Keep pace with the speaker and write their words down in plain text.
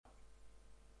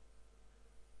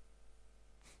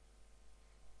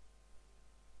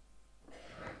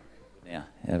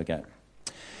There we go.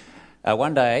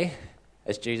 One day,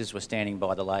 as Jesus was standing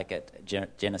by the lake at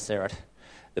Gennesaret,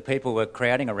 the people were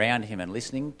crowding around him and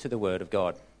listening to the word of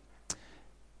God.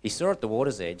 He saw at the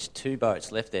water's edge 2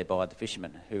 boats left there by the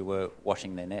fishermen who were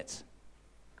washing their nets.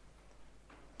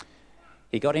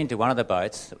 He got into one of the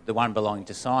boats, the one belonging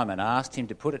to Simon, and asked him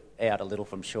to put it out a little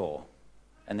from shore.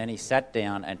 And then he sat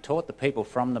down and taught the people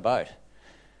from the boat.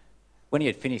 When he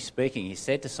had finished speaking, he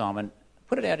said to Simon,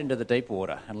 "Put it out into the deep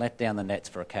water and let down the nets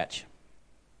for a catch."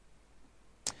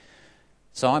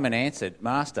 Simon answered,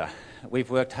 "Master, we've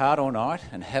worked hard all night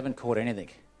and haven't caught anything.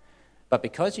 But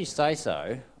because you say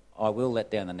so, I will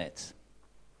let down the nets."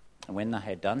 And when they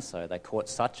had done so, they caught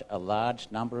such a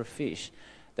large number of fish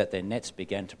that their nets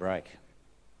began to break.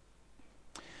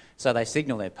 So they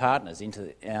signalled their partners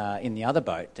in the other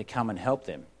boat to come and help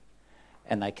them.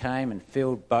 And they came and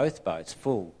filled both boats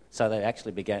full, so they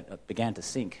actually began to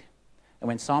sink. And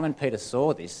when Simon Peter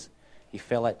saw this, he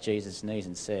fell at Jesus' knees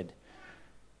and said,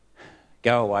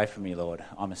 "Go away from me, Lord,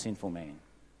 I'm a sinful man."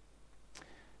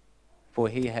 For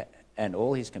he and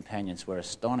all his companions were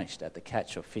astonished at the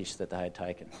catch of fish that they had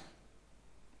taken.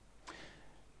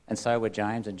 And so were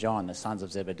James and John, the sons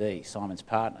of Zebedee, Simon's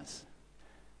partners.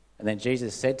 And then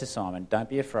Jesus said to Simon, "Don't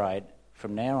be afraid.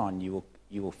 From now on you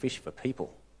will fish for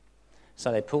people."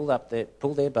 So they pulled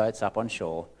their boats up on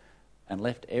shore and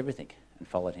left everything and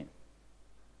followed him.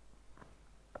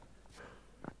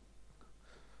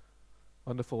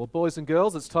 Wonderful. Well, boys and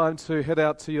girls, it's time to head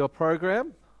out to your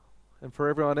program. And for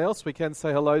everyone else, we can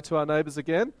say hello to our neighbours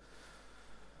again.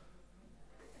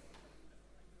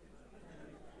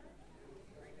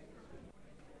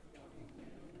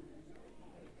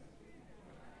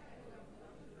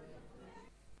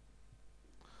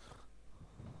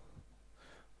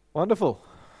 Wonderful.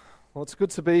 Well, it's good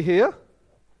to be here.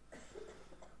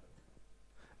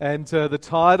 And the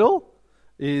title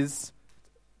is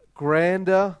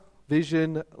Grander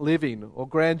Vision Living, or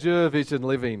Grandeur Vision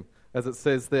Living, as it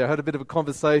says there. I had a bit of a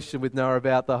conversation with Noah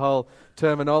about the whole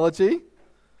terminology,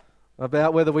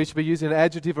 about whether we should be using an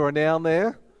adjective or a noun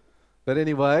there. But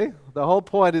anyway, the whole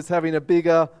point is having a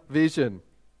bigger vision.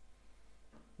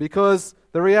 Because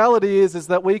the reality is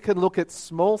that we can look at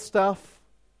small stuff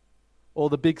or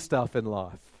the big stuff in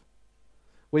life.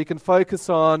 We can focus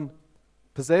on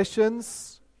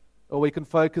possessions, or we can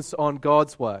focus on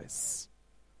God's ways.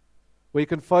 We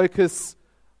can focus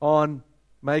on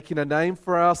making a name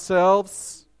for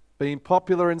ourselves, being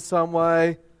popular in some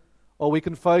way, or we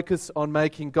can focus on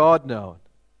making God known.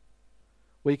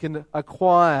 We can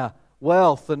acquire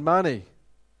wealth and money,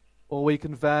 or we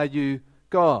can value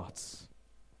God.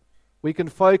 We can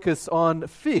focus on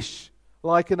fish,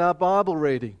 like in our Bible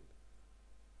reading,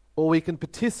 or we can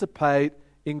participate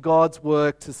in God's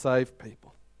work to save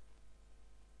people.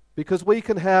 Because we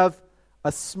can have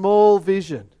a small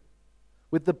vision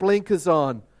with the blinkers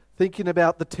on, thinking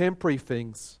about the temporary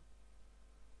things.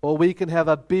 Or we can have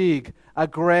a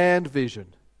grand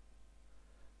vision.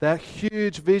 That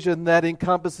huge vision that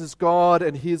encompasses God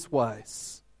and His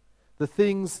ways. The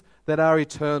things that are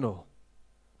eternal.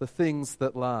 The things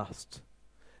that last.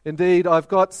 Indeed, I've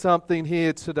got something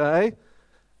here today.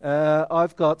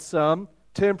 I've got some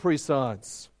temporary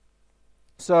signs.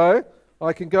 So,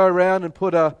 I can go around and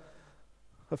put a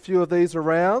few of these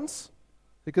around,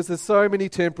 because there's so many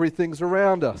temporary things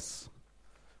around us.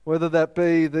 Whether that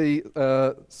be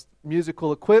the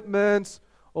musical equipment,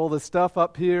 all the stuff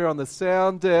up here on the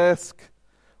sound desk.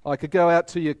 I could go out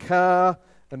to your car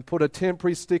and put a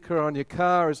temporary sticker on your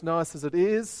car, as nice as it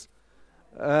is.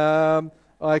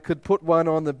 I could put one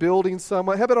on the building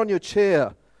somewhere. How about on your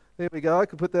chair? There we go. I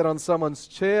could put that on someone's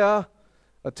chair.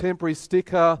 A temporary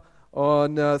sticker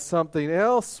on something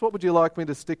else. What would you like me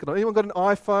to stick it on? Anyone got an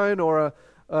iPhone or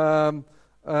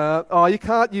you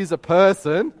can't use a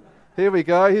person. Here we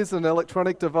go. Here's an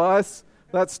electronic device.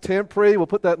 That's temporary. We'll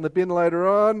put that in the bin later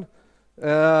on.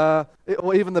 Or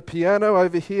even the piano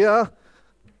over here.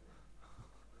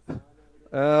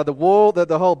 The wall,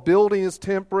 the whole building is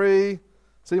temporary.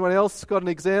 Has anyone else got an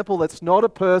example that's not a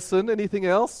person? Anything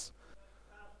else?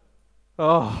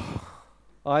 Oh,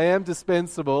 I am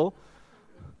dispensable.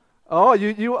 Oh,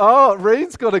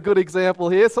 Reen's got a good example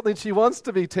here. Something she wants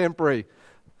to be temporary.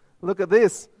 Look at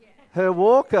this. Her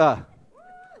walker.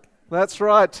 That's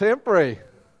right, temporary.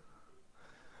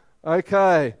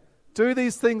 Okay. Do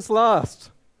these things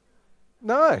last?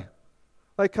 No.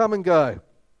 They come and go.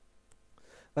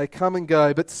 They come and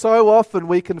go. But so often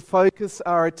we can focus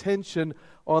our attention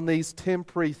on these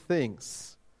temporary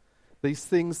things. These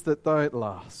things that don't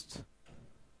last.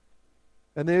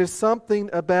 And there's something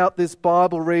about this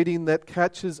Bible reading that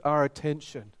catches our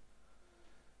attention.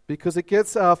 Because it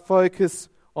gets our focus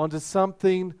onto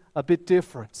something a bit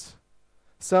different,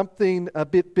 something a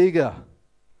bit bigger.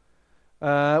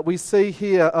 We see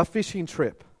here a fishing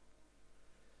trip.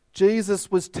 Jesus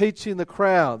was teaching the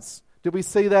crowds. Did we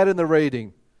see that in the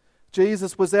reading?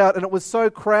 Jesus was out and it was so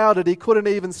crowded he couldn't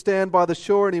even stand by the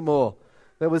shore anymore.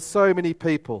 There were so many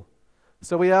people.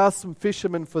 So we asked some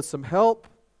fishermen for some help.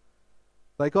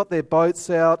 They got their boats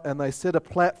out and they set a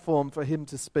platform for him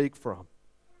to speak from.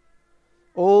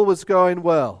 All was going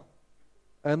well.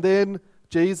 And then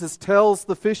Jesus tells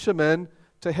the fishermen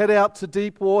to head out to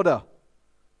deep water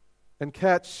and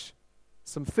catch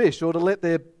some fish, or to let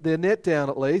their net down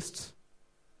at least.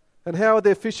 And how had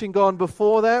their fishing gone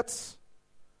before that?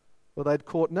 Well, they'd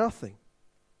caught nothing.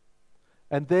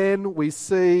 And then we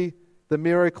see the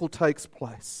miracle takes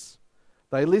place.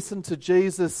 They listen to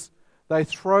Jesus, they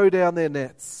throw down their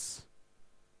nets,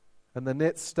 and the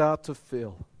nets start to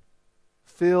fill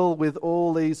with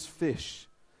all these fish.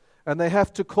 And they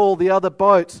have to call the other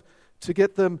boat to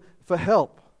get them for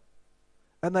help.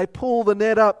 And they pull the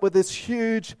net up with this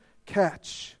huge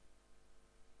catch.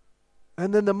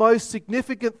 And then the most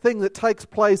significant thing that takes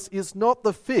place is not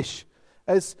the fish,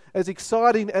 as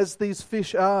exciting as these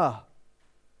fish are,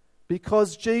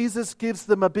 because Jesus gives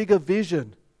them a bigger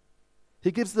vision.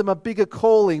 He gives them a bigger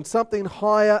calling, something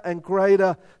higher and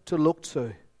greater to look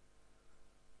to.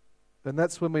 And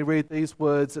that's when we read these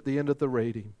words at the end of the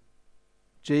reading.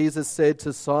 Jesus said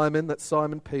to Simon, that's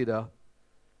Simon Peter,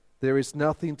 "There is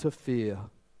nothing to fear.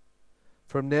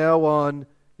 From now on,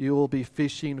 you will be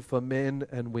fishing for men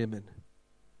and women."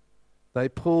 They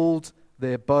pulled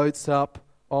their boats up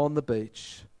on the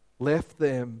beach, left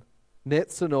them,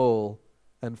 nets and all,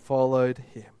 and followed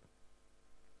him.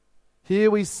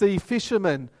 Here we see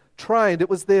fishermen trained. It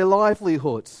was their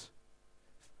livelihood.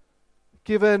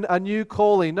 Given a new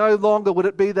calling. No longer would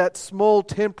it be that small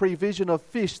temporary vision of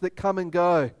fish that come and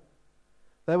go.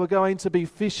 They were going to be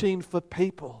fishing for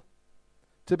people,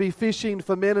 to be fishing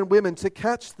for men and women, to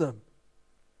catch them,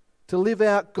 to live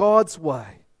out God's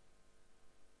way,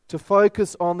 to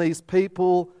focus on these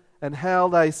people and how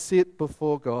they sit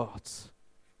before God.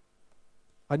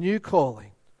 A new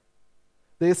calling.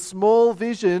 Their small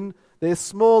vision, their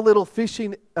small little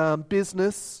fishing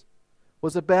business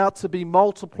was about to be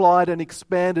multiplied and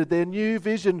expanded. Their new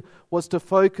vision was to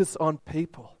focus on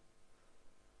people.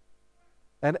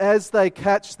 And as they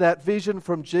catch that vision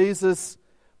from Jesus,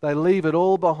 they leave it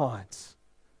all behind.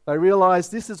 They realize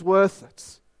this is worth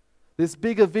it. This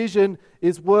bigger vision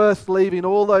is worth leaving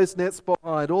all those nets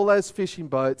behind, all those fishing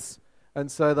boats,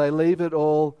 and so they leave it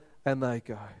all and they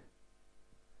go.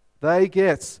 They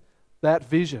get that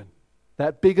vision,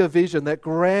 that bigger vision, that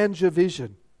grandeur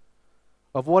vision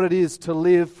of what it is to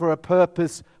live for a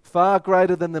purpose far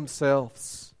greater than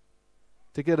themselves,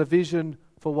 to get a vision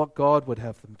for what God would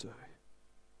have them do.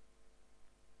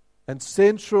 And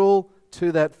central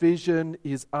to that vision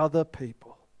is other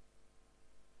people.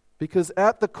 Because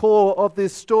at the core of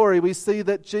this story, we see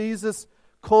that Jesus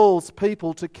calls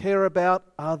people to care about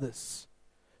others,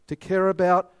 to care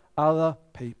about other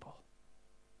people.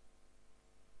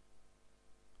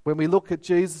 When we look at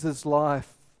Jesus'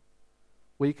 life,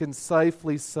 we can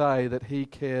safely say that he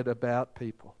cared about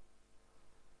people.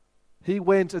 He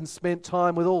went and spent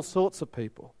time with all sorts of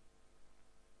people.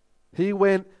 He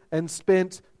went and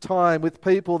spent time with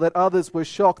people that others were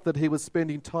shocked that he was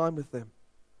spending time with them.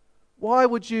 Why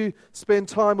would you spend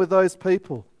time with those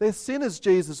people? They're sinners,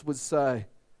 Jesus would say.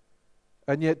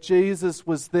 And yet Jesus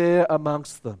was there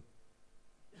amongst them.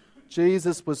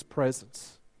 Jesus was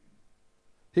present.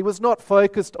 He was not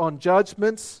focused on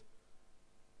judgments.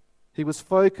 He was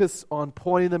focused on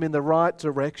pointing them in the right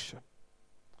direction,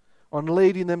 on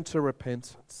leading them to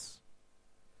repentance.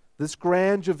 This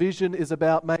grandeur vision is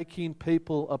about making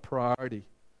people a priority.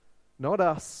 Not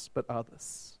us, but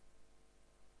others.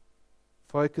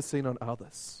 Focusing on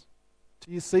others.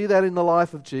 Do you see that in the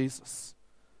life of Jesus?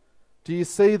 Do you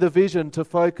see the vision to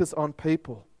focus on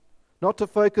people? Not to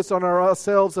focus on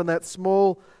ourselves and that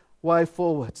small way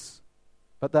forwards,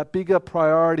 but that bigger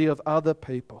priority of other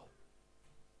people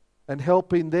and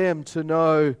helping them to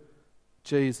know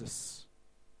Jesus.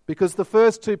 Because the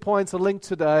first 2 points are linked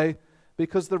today,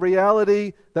 because the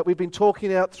reality that we've been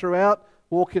talking out throughout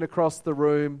walking across the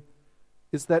room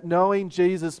is that knowing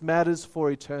Jesus matters for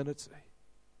eternity.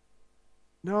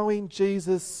 Knowing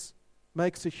Jesus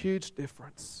makes a huge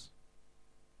difference.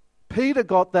 Peter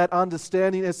got that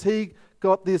understanding as he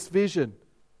got this vision.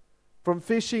 From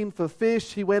fishing for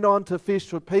fish, he went on to fish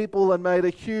for people and made a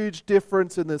huge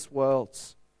difference in this world.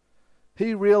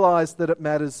 He realized that it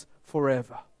matters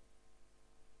forever.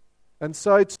 And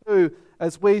so too,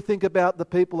 as we think about the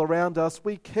people around us,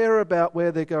 we care about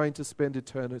where they're going to spend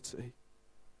eternity.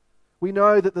 We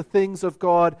know that the things of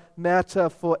God matter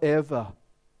forever,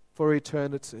 for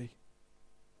eternity.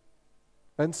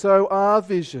 And so our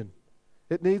vision,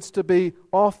 it needs to be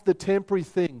off the temporary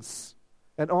things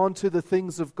and onto the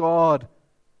things of God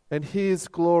and His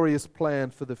glorious plan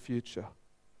for the future.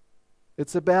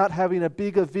 It's about having a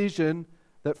bigger vision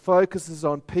that focuses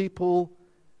on people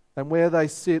and where they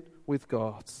sit with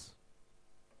God.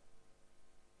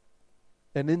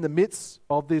 And in the midst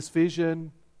of this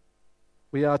vision,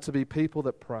 we are to be people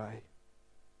that pray.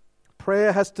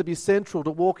 Prayer has to be central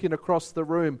to walking across the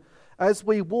room. As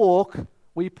we walk,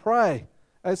 we pray.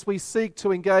 As we seek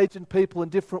to engage in people in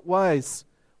different ways,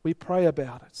 we pray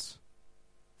about it.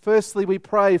 Firstly, we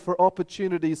pray for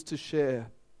opportunities to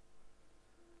share.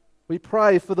 We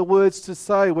pray for the words to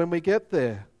say when we get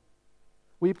there.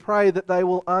 We pray that they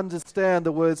will understand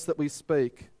the words that we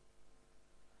speak.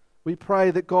 We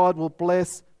pray that God will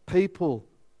bless people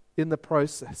in the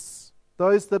process.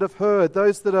 Those that have heard,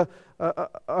 those that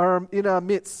are in our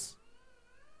midst.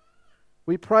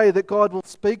 We pray that God will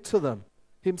speak to them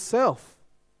Himself.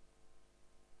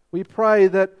 We pray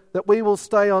that we will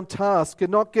stay on task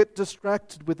and not get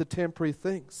distracted with the temporary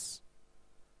things.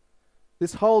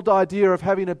 This whole idea of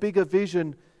having a bigger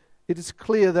vision, it is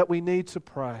clear that we need to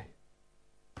pray.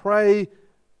 Pray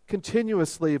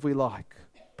continuously if we like.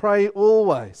 Pray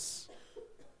always.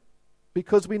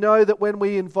 Because we know that when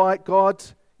we invite God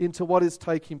into what is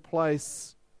taking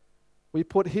place, we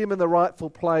put Him in the rightful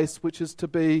place, which is to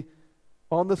be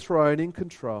on the throne in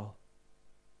control.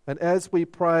 And as we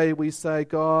pray, we say,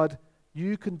 God,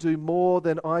 you can do more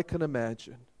than I can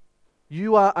imagine.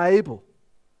 You are able.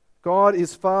 God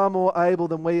is far more able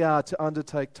than we are to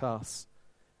undertake tasks.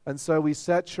 And so we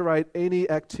saturate any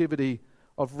activity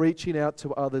of reaching out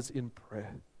to others in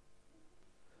prayer.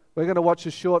 We're going to watch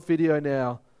a short video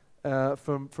now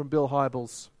from Bill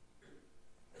Hybels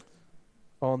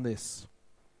on this.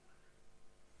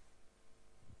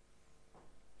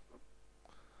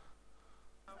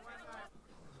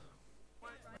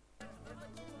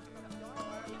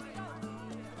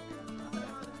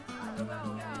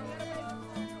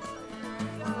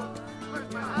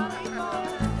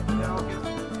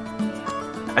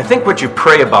 I think what you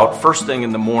pray about first thing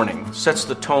in the morning sets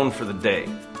the tone for the day.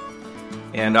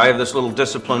 And I have this little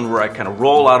discipline where I kind of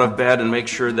roll out of bed and make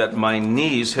sure that my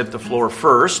knees hit the floor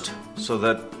first so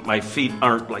that my feet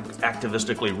aren't like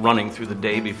activistically running through the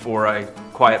day before I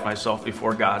quiet myself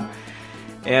before God.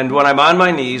 And when I'm on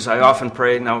my knees, I often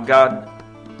pray, now God,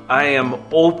 I am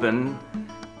open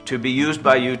to be used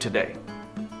by you today.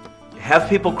 Have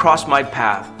people cross my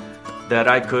path that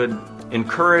I could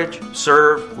encourage,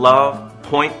 serve, love,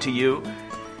 point to you.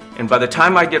 And by the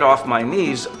time I get off my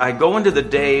knees, I go into the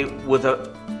day with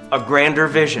a grander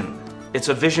vision. It's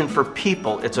a vision for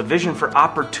people. It's a vision for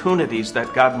opportunities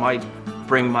that God might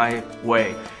bring my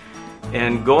way.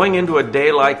 And going into a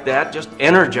day like that just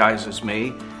energizes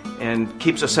me and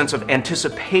keeps a sense of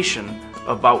anticipation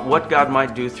about what God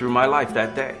might do through my life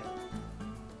that day.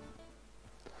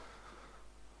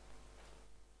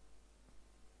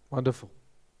 Wonderful.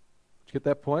 Did you get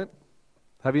that point?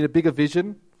 Having a bigger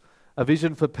vision, a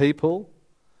vision for people,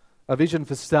 a vision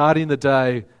for starting the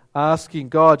day, asking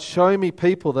God, show me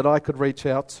people that I could reach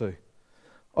out to.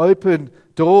 Open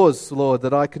doors, Lord,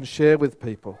 that I can share with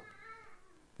people.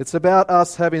 It's about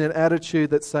us having an attitude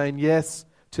that's saying yes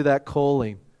to that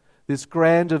calling, this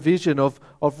grander vision of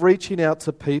reaching out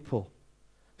to people,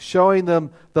 showing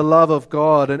them the love of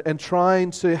God and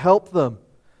trying to help them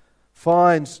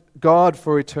find God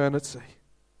for eternity,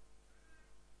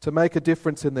 to make a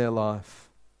difference in their life.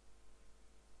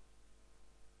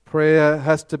 Prayer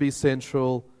has to be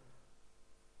central,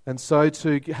 and so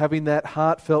too having that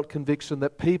heartfelt conviction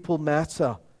that people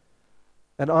matter,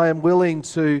 and I am willing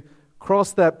to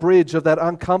cross that bridge of that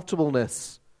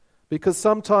uncomfortableness, because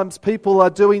sometimes people are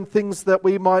doing things that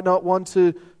we might not want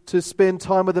to spend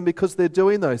time with them because they're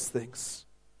doing those things.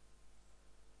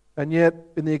 And yet,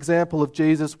 in the example of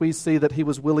Jesus, we see that He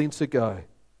was willing to go.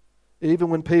 Even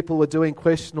when people were doing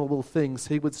questionable things,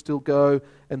 He would still go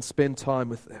and spend time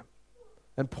with them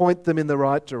and point them in the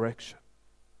right direction.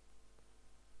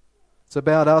 It's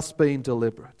about us being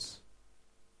deliberate.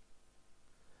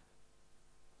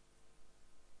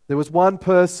 There was one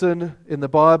person in the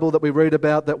Bible that we read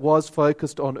about that was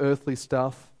focused on earthly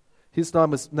stuff. His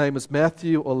name was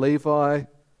Matthew or Levi,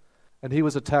 and he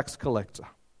was a tax collector.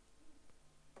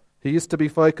 He used to be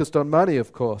focused on money,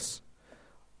 of course.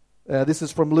 This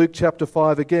is from Luke chapter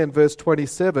 5 again, verse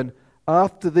 27.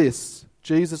 After this,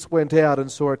 Jesus went out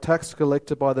and saw a tax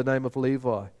collector by the name of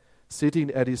Levi sitting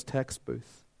at his tax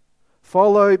booth.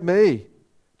 "Follow me,"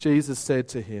 Jesus said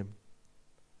to him.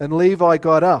 And Levi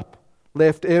got up,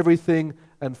 left everything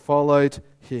and followed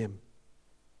him.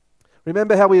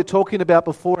 Remember how we were talking about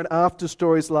before and after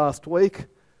stories last week?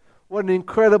 What an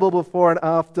incredible before and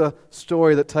after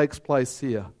story that takes place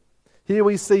here. Here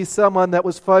we see someone that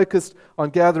was focused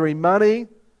on gathering money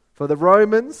for the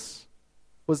Romans,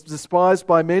 was despised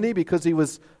by many because he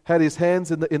had his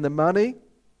hands in the money.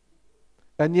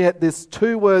 And yet there's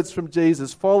 2 words from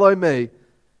Jesus, follow me.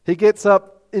 He gets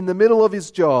up in the middle of his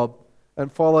job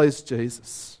and follows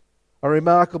Jesus. A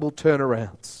remarkable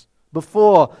turnaround.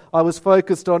 Before, I was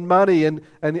focused on money and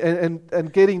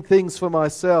getting things for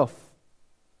myself.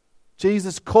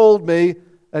 Jesus called me,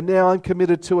 and now I'm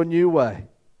committed to a new way,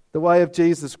 the way of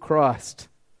Jesus Christ.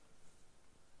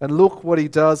 And look what he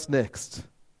does next.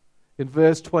 In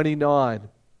verse 29,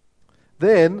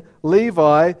 then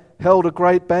Levi held a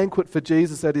great banquet for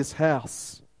Jesus at his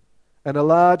house, and a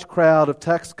large crowd of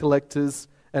tax collectors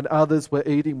and others were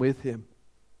eating with him.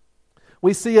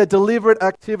 We see a deliberate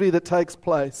activity that takes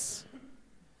place.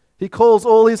 He calls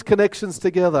all his connections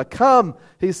together. Come,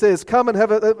 he says, come and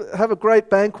have a great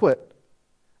banquet.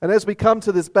 And as we come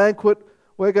to this banquet,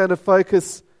 we're going to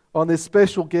focus on this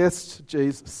special guest,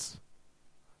 Jesus.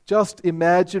 Just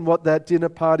imagine what that dinner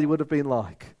party would have been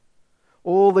like.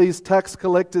 All these tax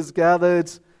collectors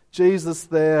gathered, Jesus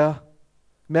there,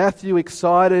 Matthew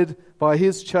excited by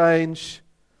his change.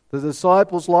 The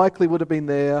disciples likely would have been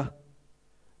there.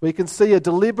 We can see a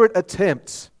deliberate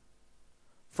attempt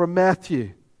from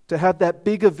Matthew to have that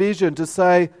bigger vision, to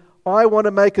say, I want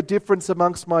to make a difference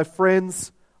amongst my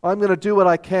friends. I'm going to do what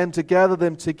I can to gather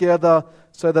them together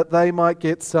so that they might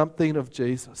get something of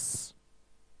Jesus.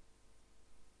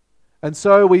 And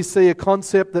so we see a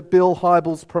concept that Bill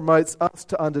Hybels promotes us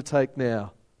to undertake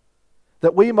now.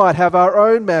 That we might have our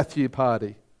own Matthew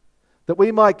party. That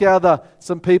we might gather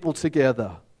some people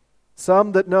together.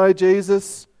 Some that know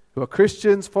Jesus, who are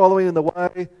Christians following in the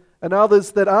way, and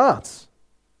others that aren't,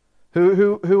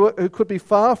 who could be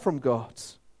far from God.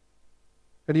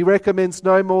 And he recommends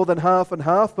no more than half and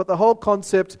half, but the whole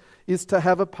concept is to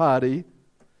have a party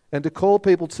and to call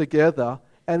people together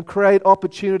and create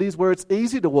opportunities where it's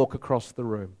easy to walk across the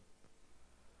room.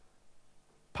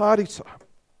 Party time.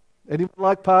 Anyone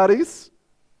like parties?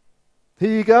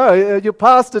 Here you go. Your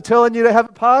pastor telling you to have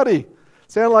a party.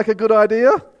 Sound like a good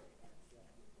idea?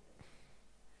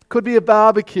 Could be a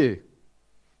barbecue.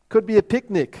 Could be a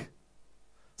picnic.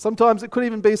 Sometimes it could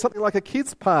even be something like a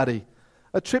kids' party.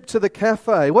 A trip to the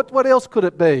cafe. What else could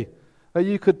it be?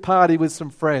 You could party with some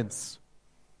friends.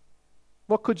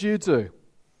 What could you do?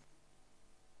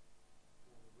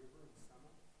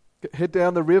 Head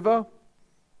down the river.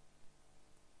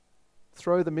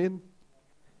 Throw them in.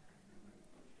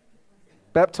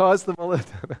 Baptize them all.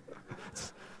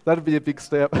 That'd be a big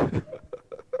step.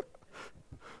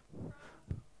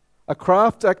 A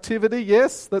craft activity,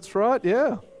 yes, that's right,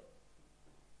 yeah.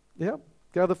 Yeah,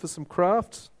 gather for some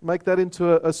crafts, make that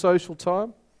into a social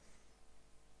time.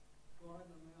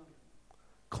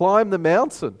 Climb the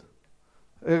mountain.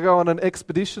 Go on an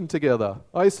expedition together.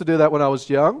 I used to do that when I was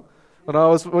young. When I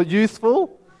was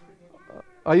youthful,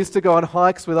 I used to go on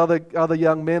hikes with other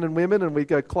young men and women, and we'd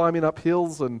go climbing up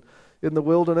hills and in the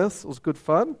wilderness. It was good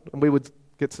fun, and we would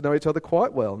get to know each other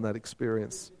quite well in that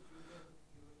experience.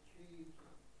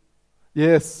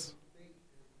 Yes.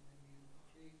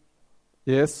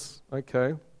 Yes,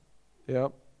 okay. Yeah.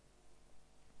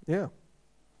 Yeah.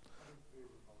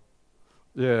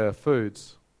 Yeah,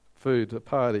 foods. Food, a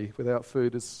party without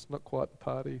food is not quite a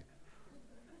party.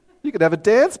 You could have a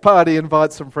dance party,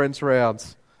 invite some friends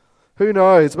around. Who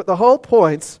knows? But the whole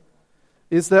point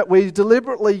is that we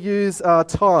deliberately use our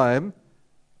time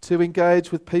to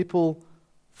engage with people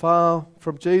far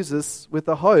from Jesus with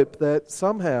the hope that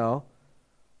somehow,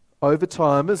 over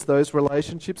time, as those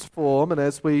relationships form and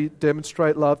as we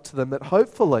demonstrate love to them, that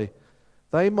hopefully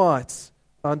they might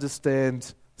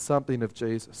understand something of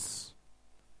Jesus.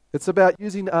 It's about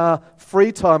using our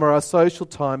free time or our social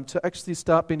time to actually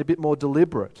start being a bit more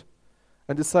deliberate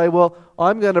and to say, well,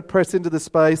 I'm going to press into the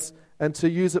space and to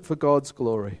use it for God's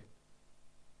glory.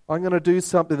 I'm going to do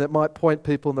something that might point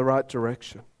people in the right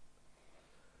direction.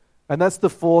 And that's the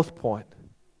fourth point.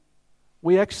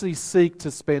 We actually seek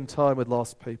to spend time with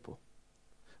lost people.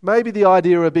 Maybe the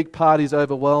idea of a big party is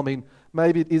overwhelming.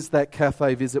 Maybe it is that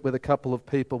cafe visit with a couple of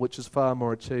people, which is far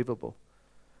more achievable.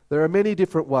 There are many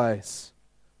different ways.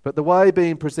 But the way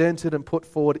being presented and put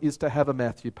forward is to have a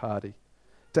Matthew party,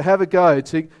 to have a go,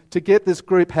 to get this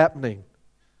group happening,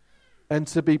 and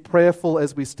to be prayerful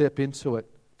as we step into it,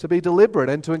 to be deliberate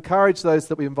and to encourage those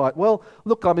that we invite. Well,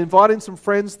 look, I'm inviting some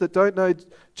friends that don't know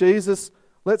Jesus.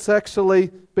 Let's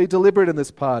actually be deliberate in this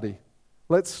party.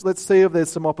 Let's see if there's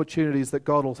some opportunities that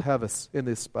God will have us in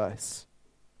this space.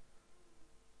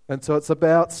 And so it's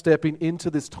about stepping into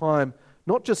this time,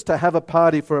 not just to have a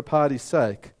party for a party's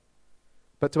sake,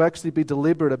 but to actually be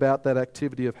deliberate about that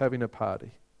activity of having a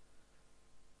party.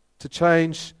 To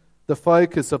change the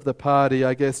focus of the party,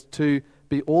 I guess, to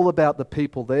be all about the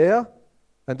people there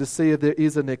and to see if there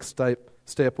is a next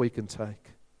step we can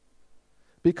take.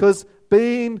 Because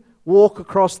being walk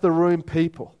across the room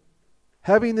people,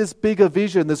 having this bigger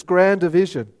vision, this grander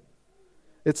vision,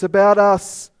 it's about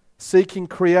us seeking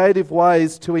creative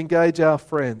ways to engage our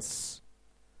friends,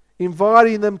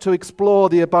 inviting them to explore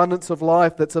the abundance of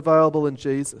life that's available in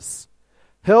Jesus,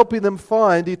 helping them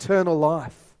find eternal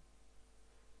life.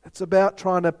 It's about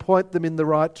trying to point them in the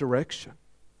right direction.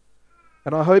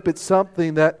 And I hope it's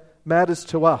something that matters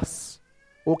to us,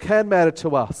 or can matter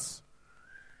to us.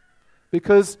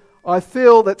 Because I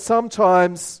feel that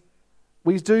sometimes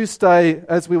we do stay,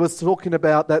 as we were talking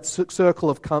about, that circle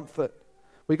of comfort.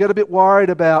 We get a bit worried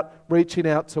about reaching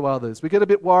out to others. We get a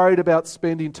bit worried about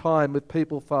spending time with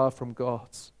people far from God.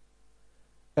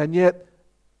 And yet,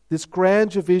 this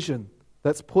grandeur vision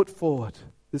that's put forward,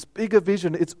 this bigger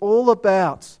vision, it's all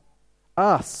about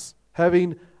us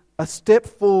having a step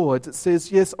forward that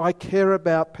says, yes, I care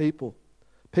about people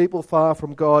far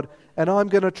from God, and I'm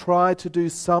going to try to do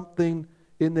something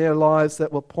in their lives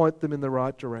that will point them in the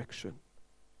right direction.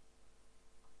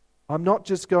 I'm not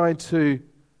just going to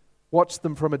watch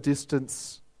them from a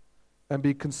distance and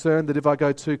be concerned that if I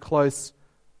go too close,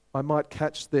 I might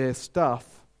catch their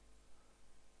stuff,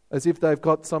 as if they've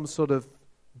got some sort of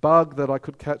bug that I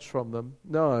could catch from them.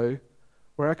 No,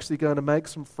 we're actually going to make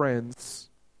some friends,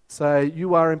 say,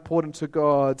 you are important to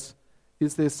God.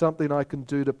 Is there something I can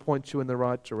do to point you in the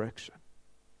right direction?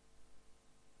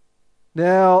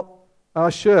 Now,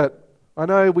 our shirt, I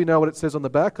know we know what it says on the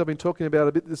back. I've been talking about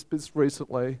a bit this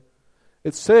recently.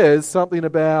 It says something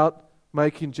about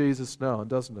making Jesus known,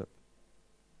 doesn't it?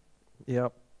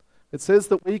 Yep. It says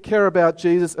that we care about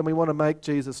Jesus and we want to make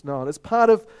Jesus known. It's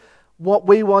part of what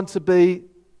we want to be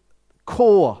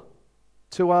core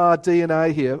to our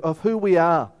DNA here, of who we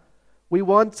are. We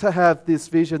want to have this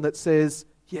vision that says,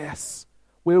 yes,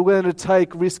 we're going to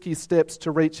take risky steps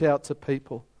to reach out to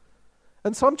people.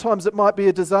 And sometimes it might be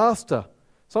a disaster.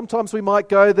 Sometimes we might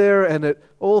go there and it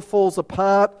all falls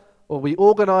apart, or we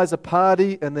organise a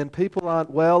party and then people aren't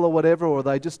well or whatever, or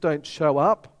they just don't show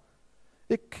up.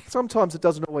 Sometimes it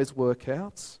doesn't always work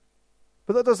out.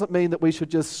 But that doesn't mean that we should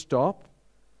just stop.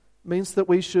 It means that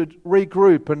we should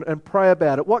regroup and pray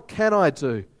about it. What can I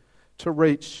do to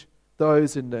reach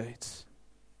those in need?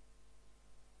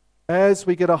 As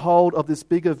we get a hold of this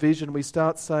bigger vision, we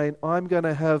start saying, I'm going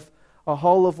to have a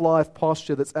whole of life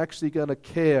posture that's actually going to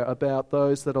care about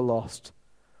those that are lost,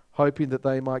 hoping that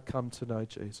they might come to know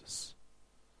Jesus.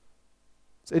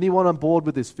 Is anyone on board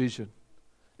with this vision?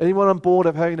 Anyone on board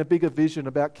of having a bigger vision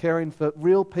about caring for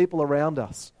real people around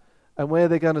us and where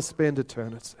they're going to spend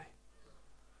eternity?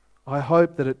 I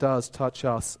hope that it does touch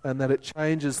us and that it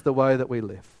changes the way that we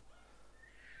live.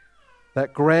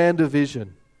 That grander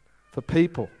vision for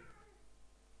people.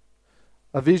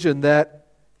 A vision that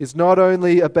is not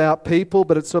only about people,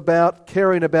 but it's about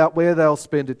caring about where they'll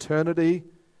spend eternity.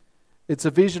 It's a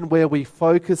vision where we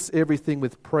focus everything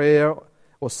with prayer,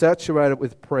 or saturate it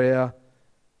with prayer,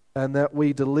 and that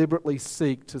we deliberately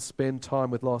seek to spend time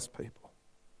with lost people,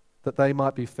 that they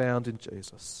might be found in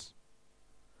Jesus.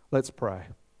 Let's pray.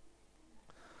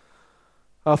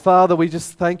 Our Father, we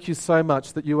just thank you so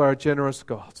much that you are a generous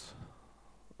God.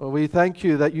 We thank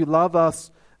you that you love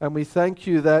us, and we thank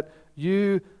you that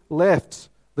you left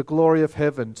the glory of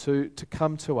heaven to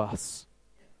come to us,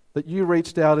 that you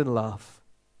reached out in love.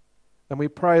 And we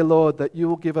pray, Lord, that you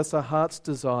will give us a heart's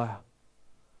desire,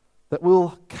 that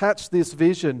we'll catch this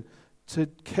vision to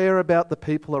care about the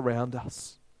people around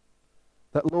us.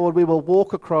 That, Lord, we will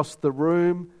walk across the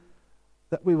room,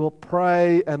 that we will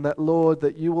pray, and that, Lord,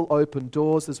 that you will open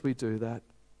doors as we do that.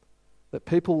 That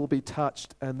people will be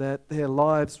touched and that their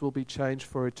lives will be changed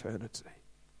for eternity.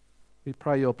 We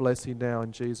pray your blessing now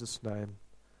in Jesus' name.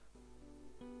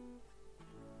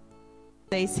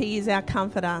 He is our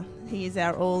comforter. He is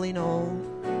our all in all.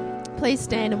 Please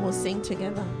stand and we'll sing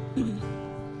together.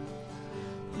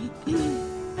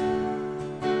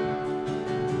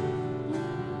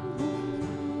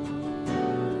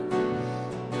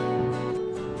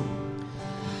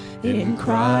 In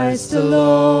Christ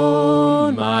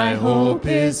alone my hope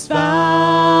is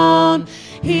found.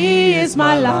 He is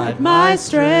my light, my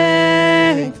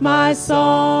strength, my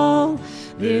song.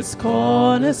 This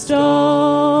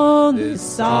cornerstone, this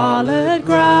solid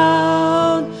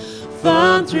ground,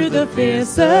 firm through the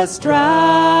fiercest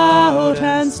drought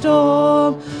and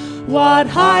storm. What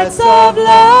heights of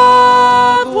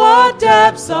love, what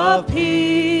depths of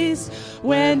peace,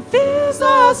 when fears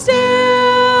are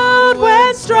stilled,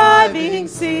 when striving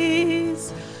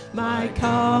cease. My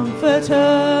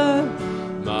comforter,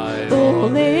 my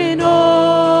all in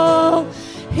all,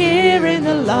 here in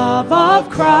the love of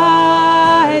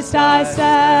Christ I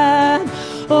stand.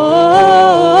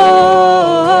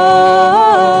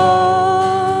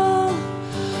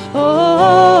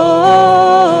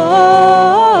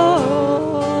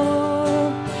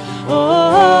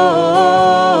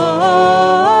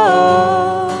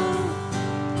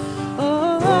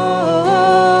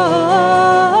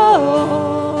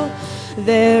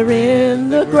 There in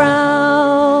the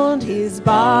ground his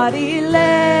body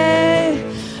lay,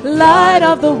 light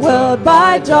of the world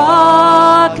by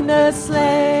darkness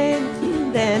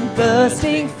slain, then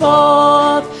bursting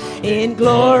forth in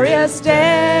glorious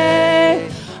day,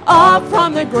 up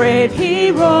from the grave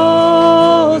he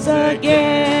rose again.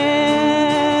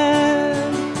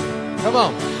 Come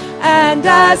on. And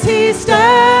as he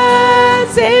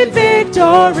stands in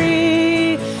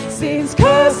victory, sin's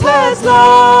curse has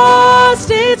lost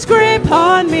its grip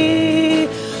on me,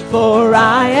 for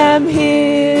I am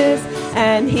his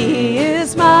and he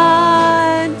is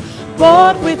mine,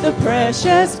 bought with the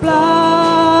precious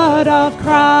blood of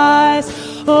Christ.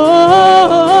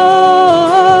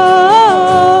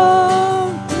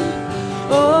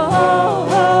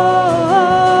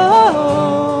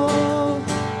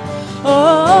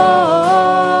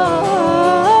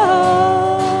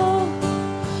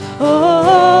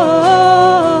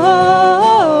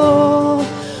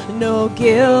 No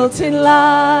guilt in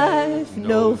life,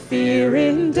 no fear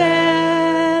in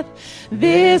death.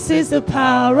 This is the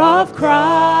power of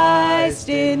Christ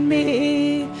in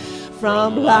me.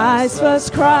 From life's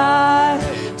first cry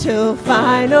till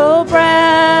final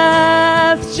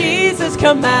breath, Jesus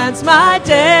commands my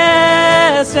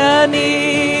destiny.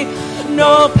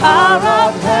 No power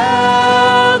of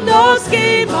hell, no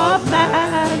scheme of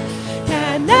man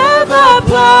can ever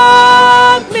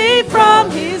pluck me from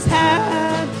his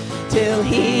hand, till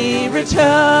he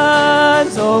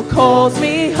returns or calls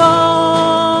me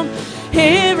home.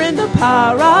 Here in the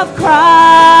power of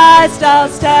Christ I'll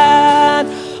stand.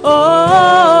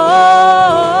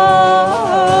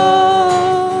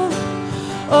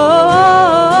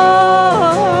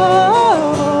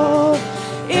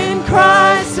 In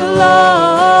Christ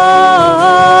alone.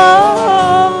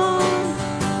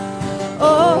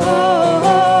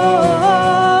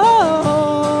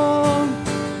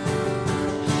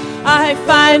 I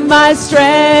find my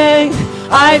strength,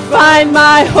 I find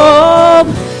my hope,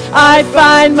 I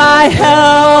find my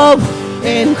help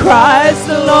in Christ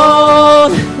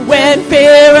alone. When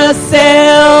fear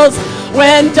assails,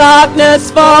 when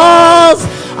darkness falls,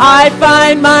 I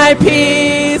find my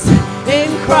peace in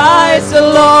Christ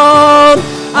alone.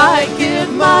 I give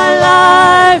my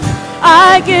life,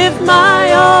 I give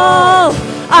my all,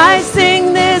 I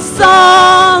sing this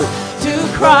song to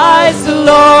Christ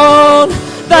alone.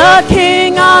 The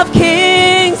King of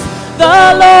Kings,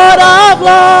 the Lord of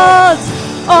Lords,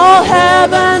 all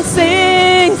heaven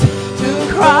sings to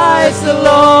Christ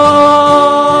alone.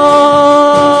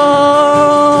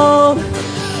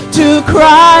 To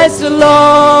Christ alone.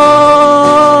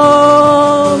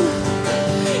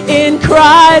 In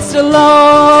Christ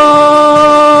alone.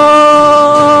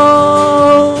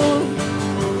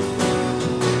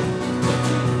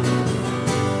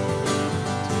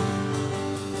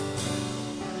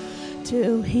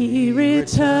 Till he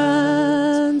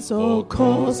returns or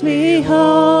calls me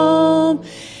home,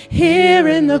 here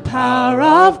in the power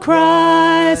of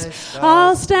Christ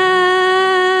I'll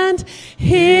stand.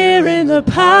 Here in the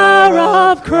power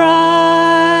of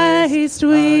Christ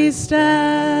we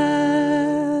stand.